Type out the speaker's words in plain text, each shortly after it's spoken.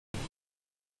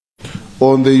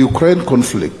On the Ukraine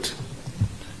conflict,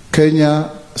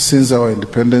 Kenya, since our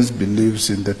independence,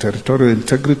 believes in the territorial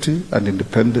integrity and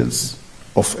independence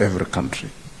of every country.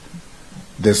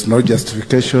 There's no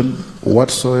justification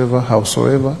whatsoever,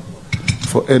 howsoever,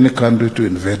 for any country to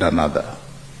invade another.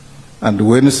 And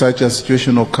when such a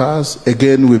situation occurs,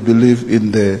 again, we believe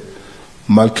in the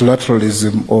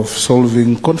multilateralism of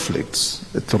solving conflicts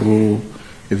through,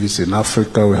 if it's in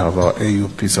Africa, we have our AU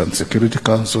Peace and Security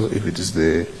Council. If it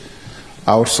is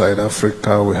outside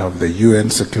Africa, we have the UN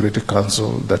Security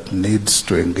Council that needs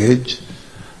to engage.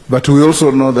 But we also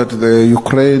know that the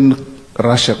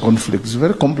Ukraine-Russia conflict is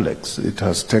very complex. It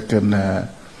has taken a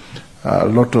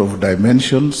lot of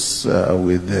dimensions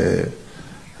with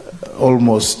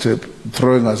almost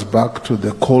throwing us back to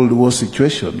the Cold War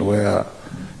situation, where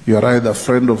you are either a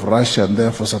friend of Russia and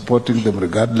therefore supporting them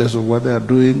regardless of what they are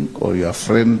doing, or you are a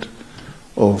friend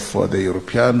of the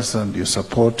Europeans and you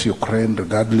support Ukraine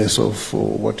regardless of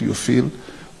what you feel.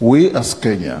 We as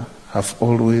Kenya have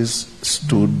always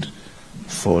stood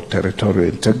for territorial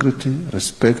integrity,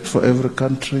 respect for every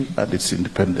country and its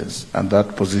independence. And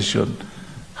that position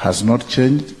has not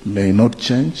changed, may not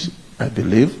change, I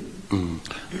believe.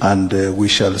 And we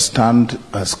shall stand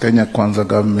as Kenya Kwanza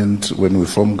government, when we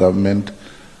form government,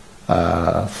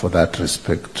 for that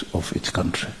respect of each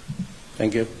country.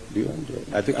 Thank you.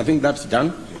 I think that's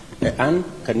done. Anne,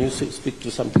 can you speak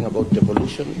to something about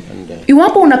devolution?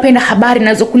 Iwapo unapenda habari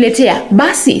nazokuletea,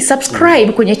 basi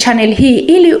subscribe kwenye channel hii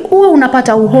ili uwe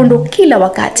unapata uhondo kila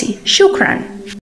wakati. Shukran.